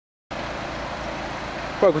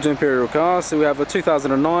Welcome to Imperial Cars. So we have a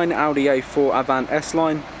 2009 Audi A4 Avant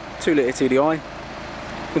S-Line 2-litre TDI. I'm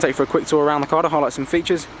going to take you for a quick tour around the car to highlight some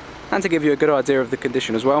features and to give you a good idea of the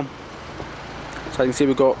condition as well. So you can see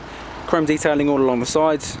we've got chrome detailing all along the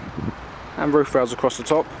sides and roof rails across the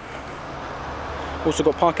top. Also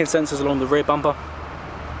got parking sensors along the rear bumper.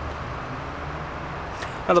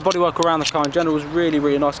 Now the bodywork around the car in general is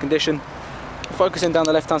really nice condition. Focusing down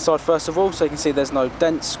the left hand side first of all, so you can see there's no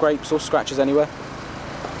dents, scrapes or scratches anywhere.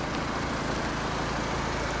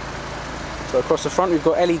 So across the front we've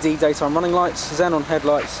got LED daytime running lights, xenon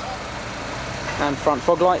headlights and front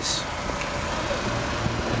fog lights.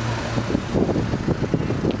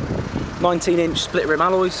 19-inch split rim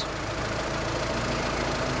alloys.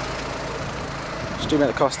 Just do make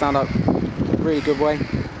the car stand up in a really good way.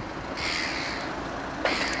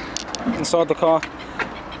 Inside the car,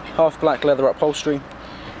 half black leather upholstery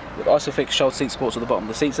with Isofix child seat supports at the bottom of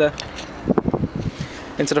the seats there.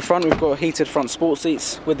 Into the front we've got heated front sport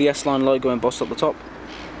seats with the S-Line logo embossed up the top.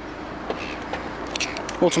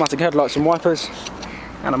 Automatic headlights and wipers,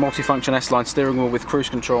 and a multifunction S-Line steering wheel with cruise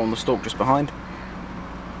control on the stalk just behind.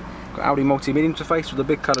 Got Audi multimedia interface with a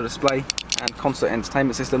big colour display and concert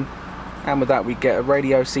entertainment system, and with that we get a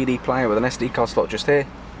radio CD player with an SD card slot just here.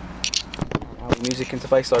 Audi music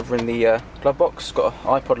interface over in the glove box, got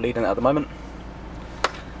an iPod lead in it at the moment,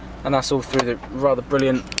 and that's all through the rather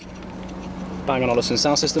brilliant Bang & Olufsen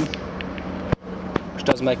sound system, which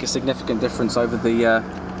does make a significant difference over the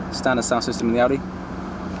standard sound system in the Audi.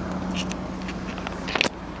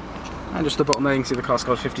 And just the bottom there you can see the car's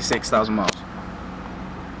got 56,000 miles.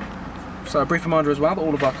 So a brief reminder as well that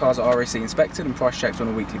all of our cars are RAC inspected and price checked on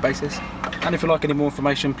a weekly basis, and if you'd like any more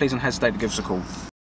information please don't hesitate to give us a call.